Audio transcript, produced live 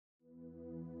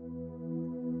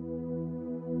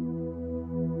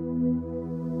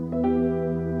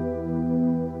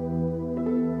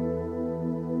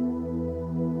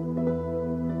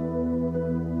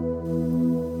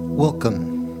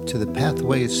Welcome to the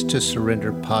Pathways to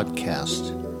Surrender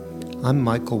podcast. I'm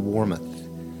Michael Warmoth,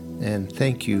 and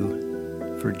thank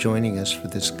you for joining us for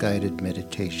this guided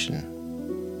meditation.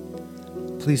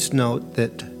 Please note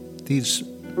that these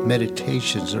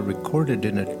meditations are recorded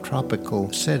in a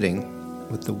tropical setting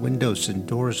with the windows and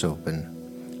doors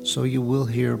open, so you will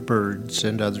hear birds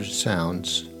and other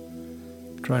sounds.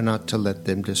 Try not to let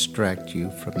them distract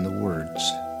you from the words.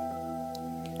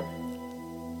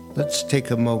 Let's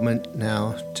take a moment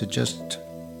now to just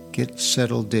get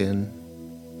settled in,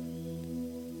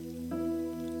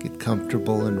 get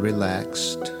comfortable and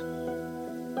relaxed.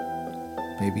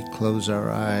 Maybe close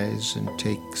our eyes and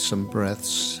take some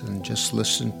breaths and just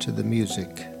listen to the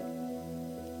music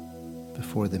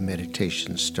before the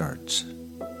meditation starts.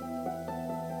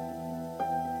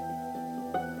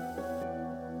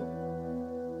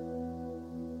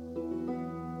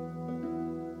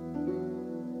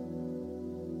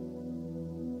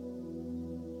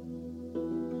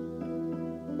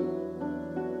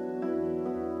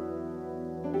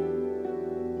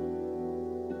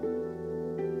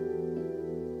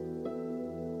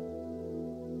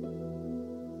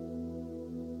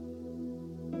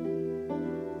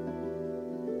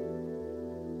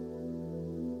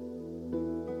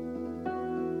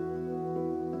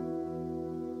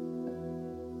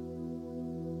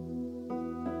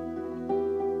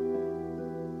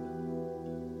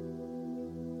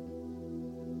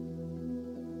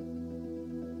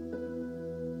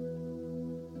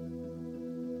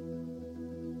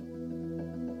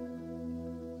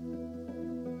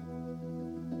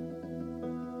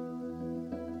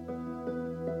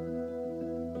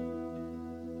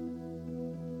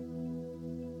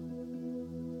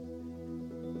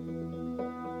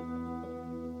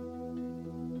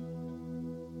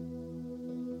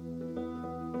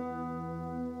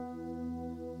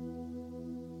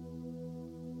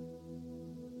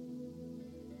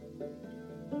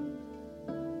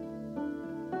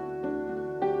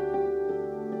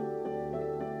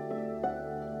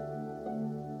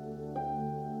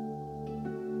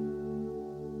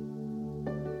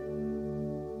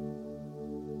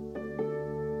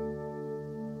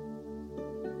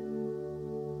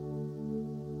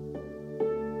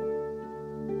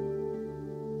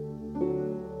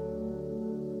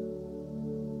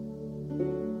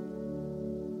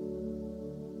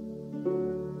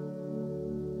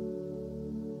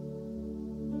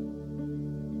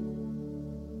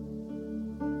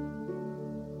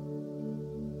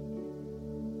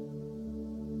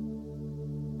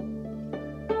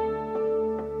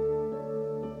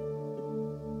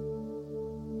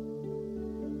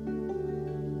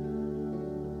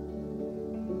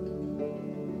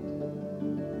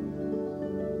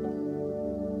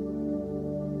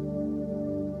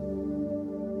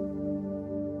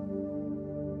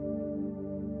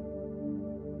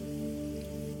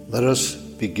 Let us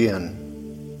begin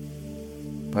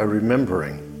by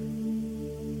remembering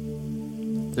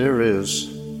there is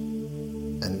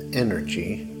an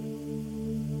energy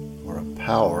or a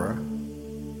power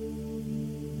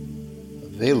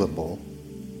available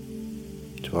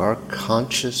to our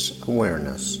conscious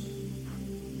awareness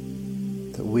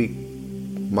that we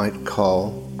might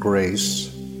call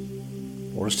grace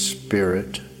or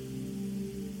spirit.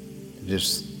 It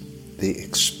is the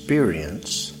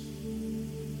experience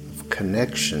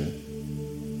connection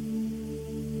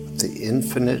with the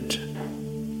infinite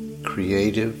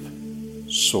creative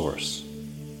source.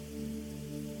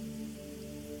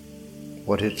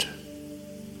 What it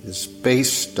is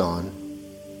based on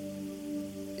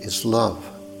is love.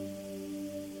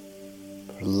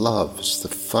 For love is the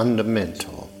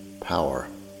fundamental power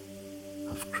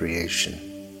of creation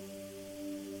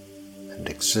and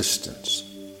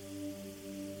existence.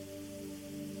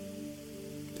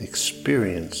 The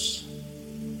experience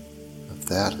of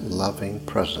that loving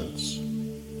presence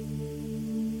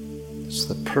is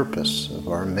the purpose of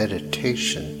our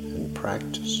meditation and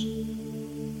practice.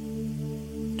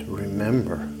 To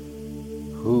remember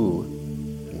who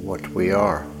and what we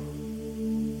are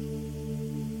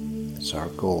is our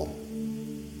goal.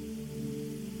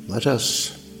 Let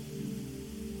us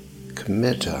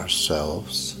commit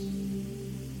ourselves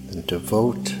and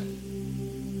devote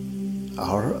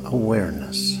our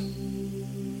awareness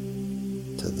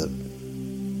to the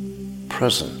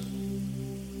present,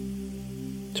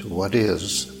 to what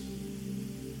is,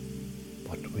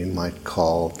 what we might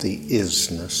call the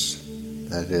isness,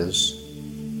 that is,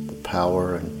 the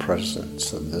power and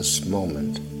presence of this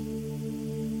moment.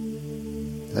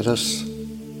 Let us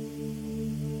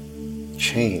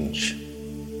change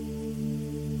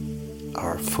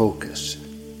our focus,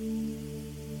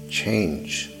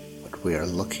 change what what we are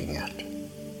looking at.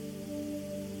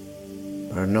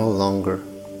 We are no longer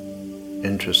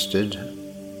interested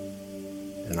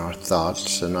in our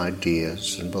thoughts and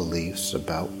ideas and beliefs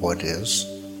about what is.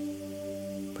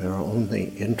 We are only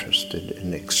interested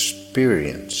in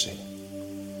experiencing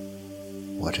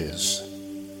what is.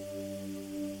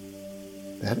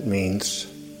 That means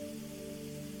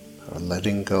our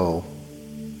letting go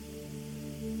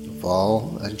of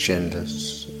all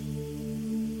agendas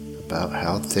about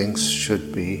how things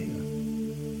should be,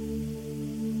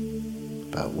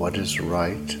 about what is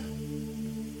right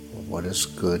or what is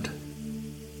good.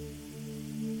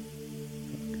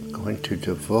 We're going to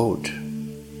devote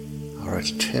our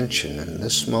attention in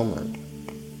this moment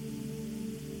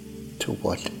to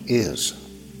what is.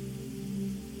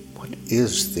 What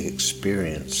is the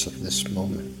experience of this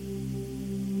moment?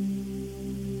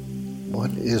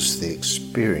 What is the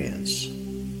experience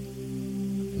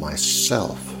of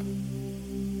myself?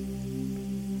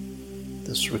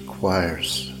 This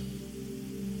requires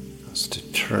us to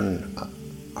turn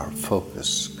our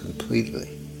focus completely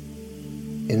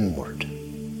inward,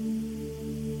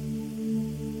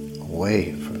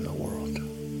 away from the world,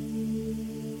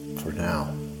 for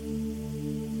now.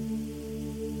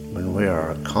 When we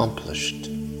are accomplished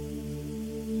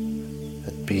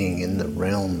at being in the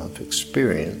realm of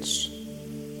experience,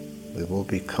 we will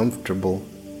be comfortable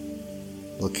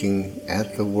looking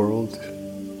at the world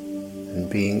and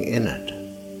being in it.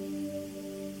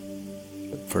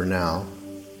 But for now,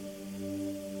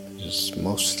 it is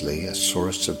mostly a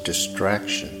source of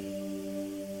distraction,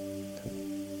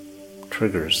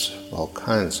 triggers all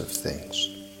kinds of things.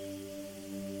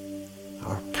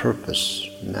 Our purpose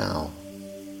now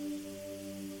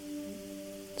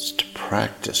is to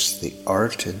practice the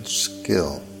art and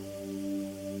skill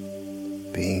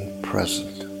of being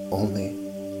present only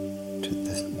to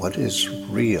what is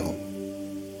real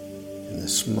in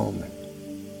this moment.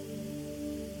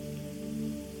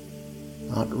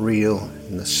 Not real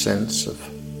in the sense of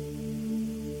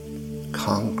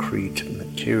concrete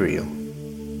material,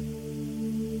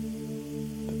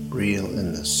 but real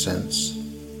in the sense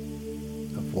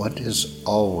of what is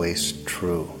always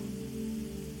true,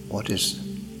 what is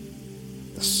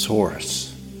the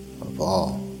source of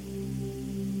all,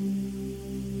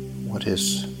 what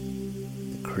is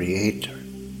the creator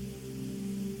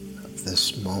of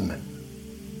this moment.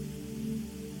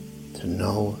 To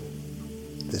know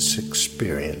this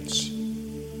experience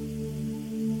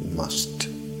must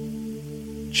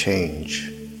change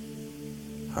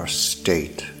our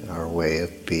state, our way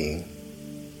of being.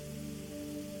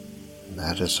 And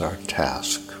that is our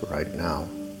task right now.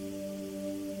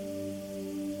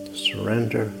 To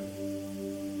surrender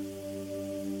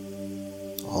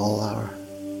all our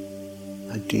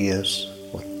ideas,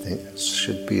 what things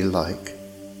should be like.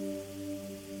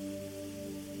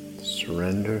 To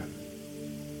surrender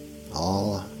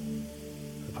all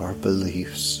of our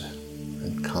beliefs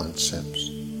and concepts.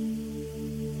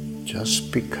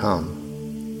 Just become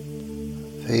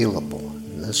available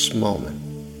in this moment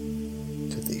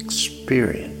to the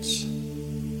experience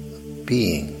of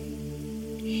being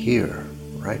here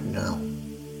right now.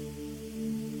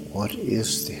 What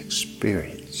is the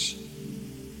experience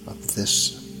of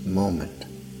this moment?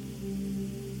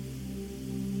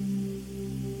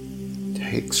 It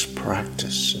takes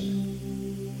practice and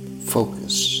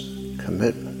focus,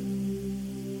 commitment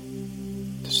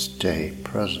to stay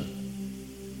present.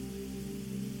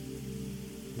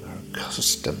 We're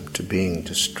accustomed to being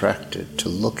distracted, to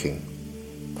looking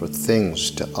for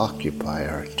things to occupy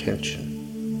our attention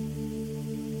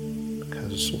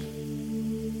because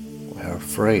we're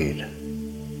afraid of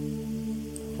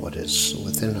what is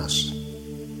within us.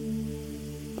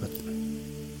 But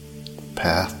the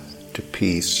path to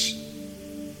peace,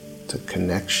 to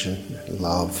connection and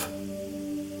love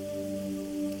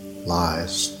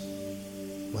lies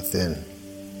within.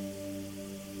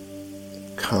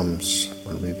 It comes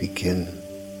when we begin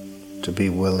to be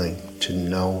willing to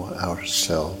know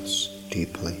ourselves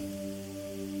deeply.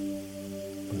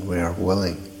 When we are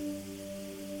willing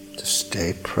to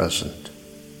stay present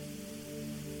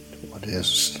to what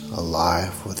is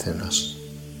alive within us.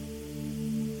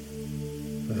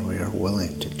 When we are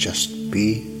willing to just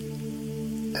be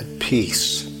at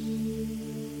peace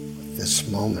with this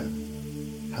moment,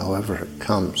 however it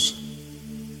comes.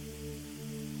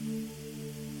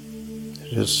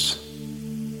 It is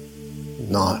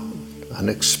not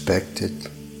unexpected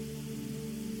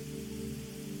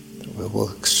that we will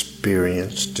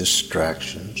experience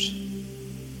distractions,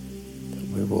 that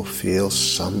we will feel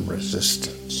some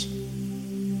resistance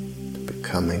to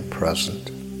becoming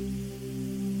present.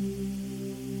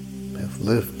 If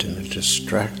lived in a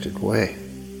distracted way.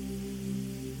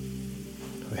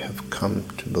 We have come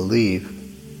to believe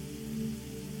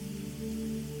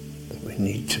that we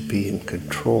need to be in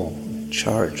control, in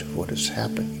charge of what is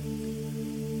happening.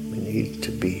 We need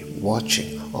to be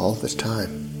watching all the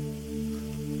time.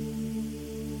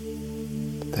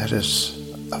 That is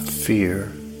a fear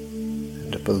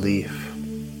and a belief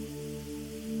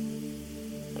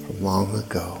from long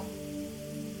ago.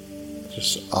 It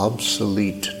is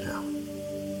obsolete now.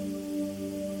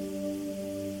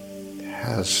 It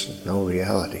has no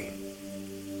reality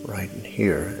right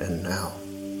here and now,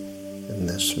 in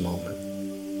this moment.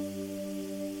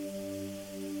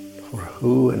 For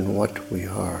who and what we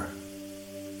are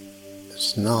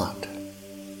is not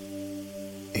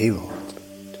able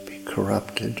to be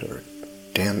corrupted or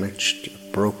damaged or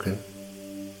broken.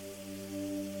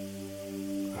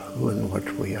 For who and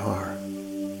what we are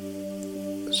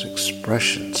is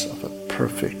expressions of a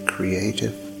perfect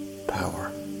creative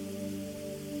power,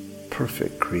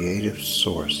 perfect creative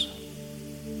source.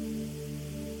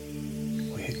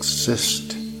 We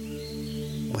exist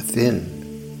within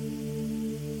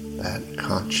that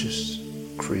conscious,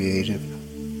 creative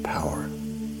power,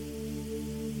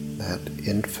 that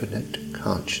infinite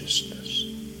consciousness.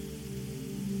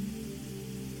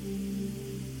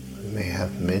 We may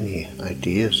have many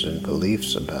ideas and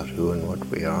beliefs about who and what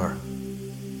we are,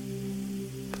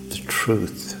 but the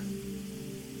truth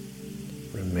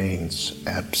remains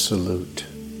absolute,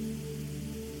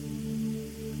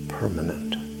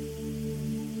 permanent,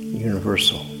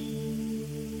 universal.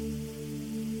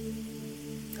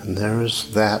 And there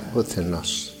is that within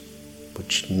us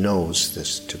which knows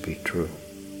this to be true.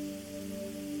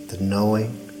 The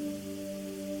knowing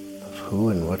of who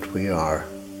and what we are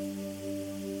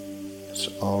is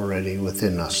already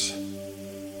within us,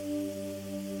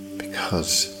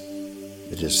 because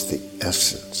it is the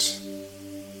essence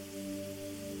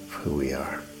of who we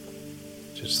are.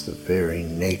 It is the very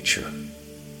nature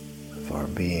of our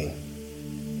being.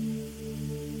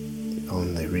 The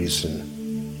only reason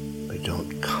we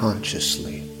don't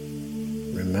consciously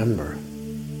remember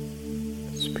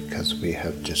is because we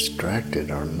have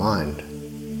distracted our mind,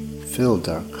 filled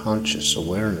our conscious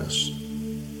awareness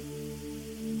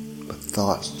with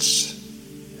thoughts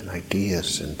and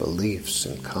ideas and beliefs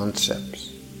and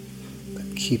concepts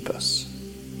that keep us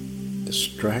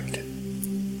distracted.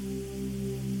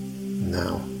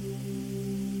 Now,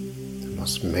 we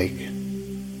must make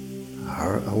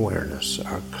our awareness,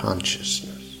 our consciousness,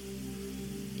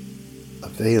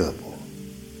 available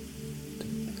to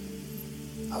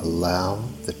allow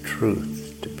the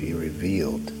truth to be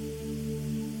revealed.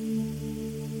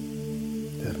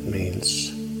 That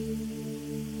means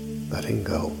letting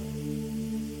go,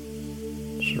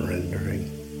 surrendering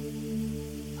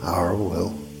our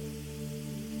will,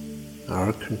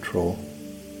 our control,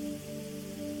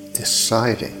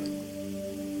 deciding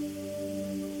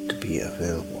to be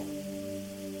available,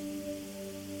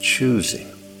 choosing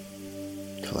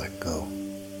to let go,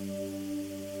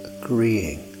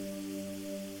 agreeing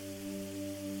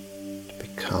to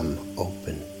become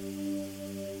open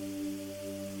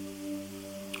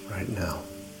right now.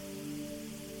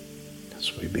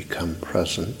 As we become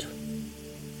present,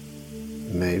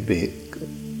 we may be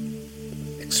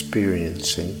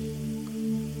experiencing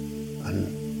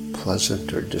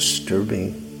unpleasant or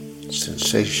disturbing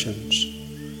sensations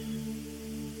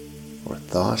or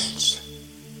thoughts.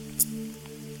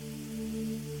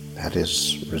 That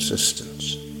is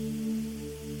resistance.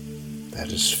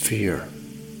 That is fear.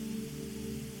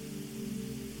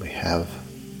 We have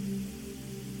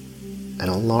an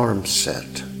alarm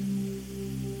set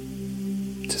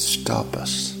to stop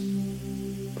us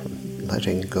from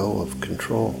letting go of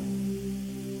control,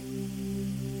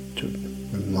 to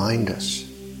remind us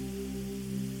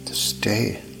to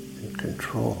stay in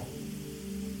control,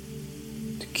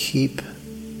 to keep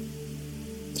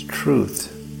the truth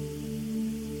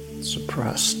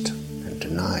suppressed and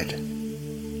denied.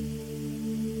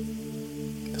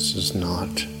 This is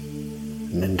not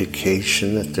an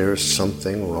indication that there is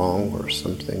something wrong or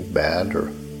something bad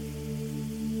or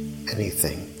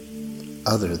anything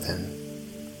other than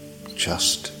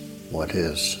just what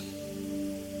is.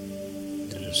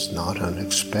 It is not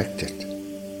unexpected.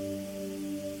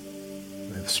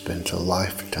 We've spent a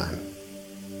lifetime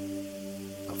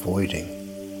avoiding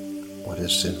what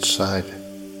is inside.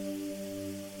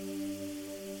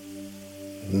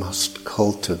 We must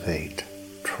cultivate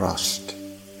trust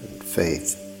and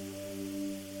faith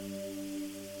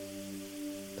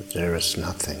that there is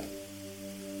nothing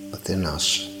within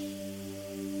us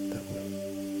that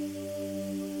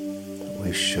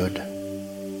we should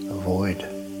avoid.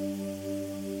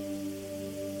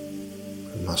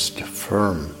 must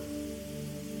affirm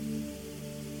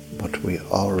what we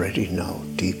already know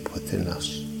deep within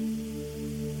us,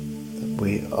 that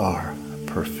we are a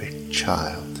perfect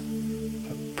child,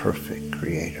 a perfect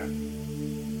creator.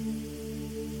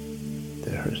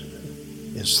 There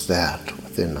is that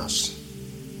within us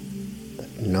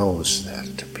that knows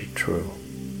that to be true.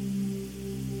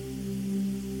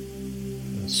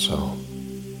 And so,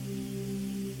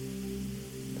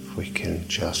 if we can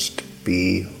just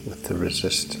be with the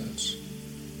resistance,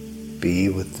 be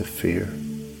with the fear,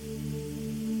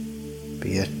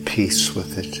 be at peace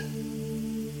with it,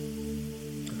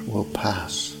 it will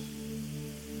pass.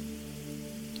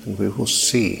 And we will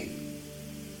see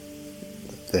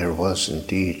that there was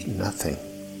indeed nothing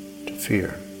to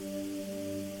fear.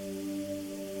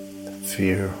 The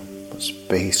fear was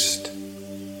based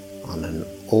on an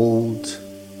old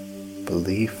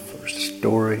belief or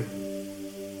story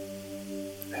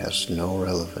that has no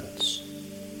relevance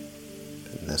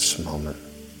in this moment.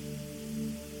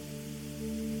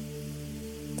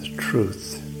 The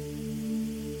truth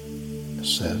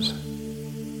says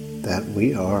that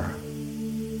we are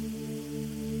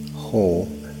whole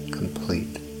and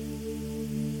complete.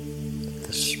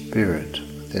 The spirit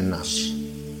within us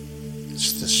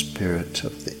is the spirit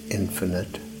of the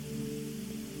infinite,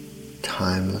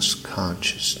 timeless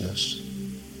consciousness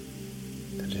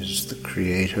that is the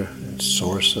creator and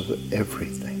source of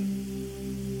everything.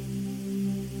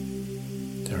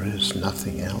 There is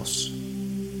nothing else,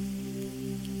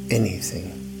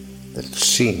 anything that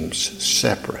seems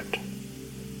separate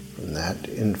from that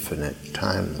infinite,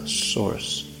 timeless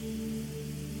source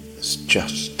is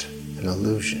just an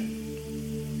illusion,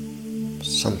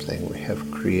 something we have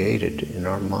created in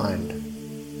our mind.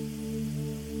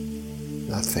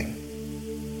 Nothing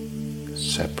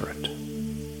is separate.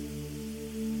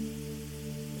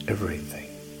 Everything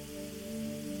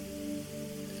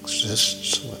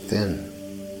exists within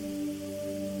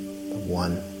the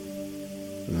one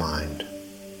mind,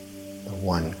 the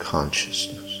one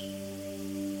consciousness.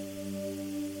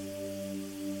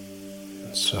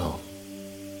 And so,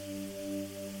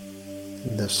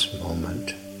 in this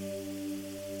moment,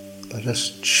 let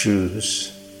us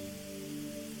choose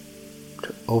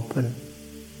to open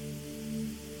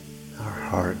our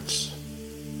hearts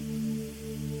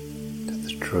to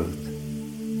the truth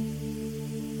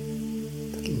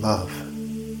that love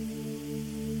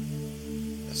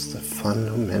is the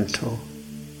fundamental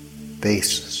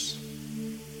basis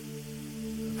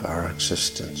of our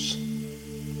existence,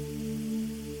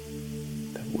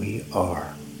 that we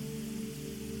are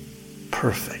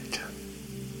perfect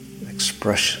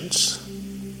expressions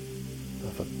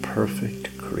of a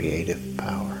perfect creative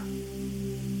power.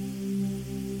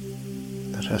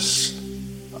 Let us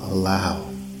allow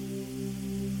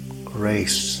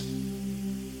grace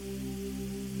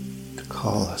to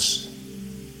call us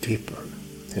deeper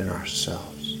within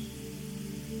ourselves.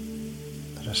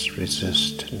 Let us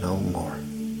resist no more.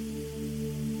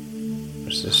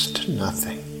 Resist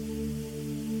nothing.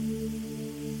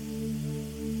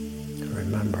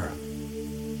 Remember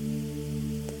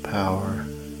the power,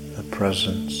 the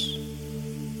presence,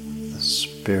 the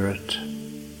spirit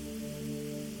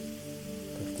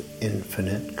of the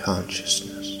infinite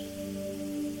consciousness.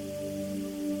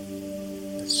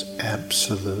 It's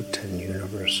absolute and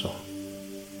universal.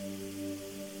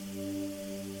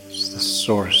 It's the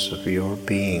source of your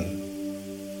being.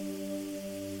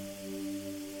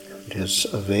 It is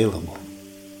available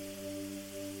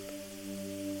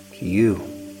to you,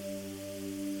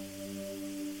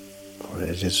 for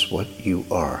it is what you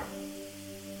are.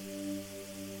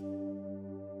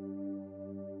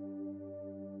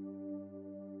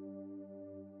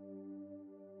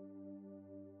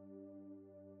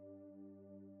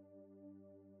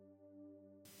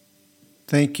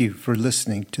 Thank you for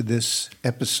listening to this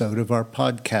episode of our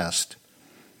podcast.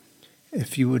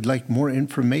 If you would like more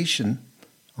information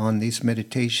on these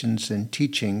meditations and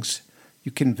teachings,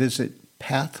 you can visit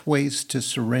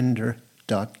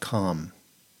pathwaystosurrender.com.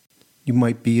 You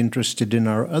might be interested in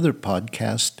our other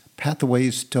podcast,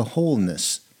 Pathways to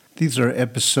Wholeness. These are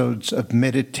episodes of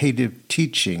meditative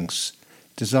teachings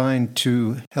designed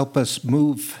to help us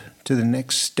move to the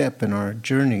next step in our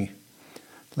journey,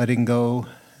 letting go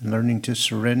and learning to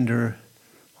surrender,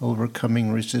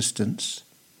 overcoming resistance.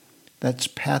 That's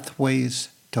Pathways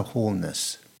to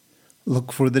Wholeness.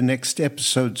 Look for the next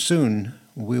episode soon.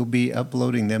 We'll be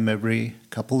uploading them every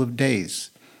couple of days.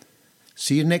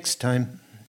 See you next time.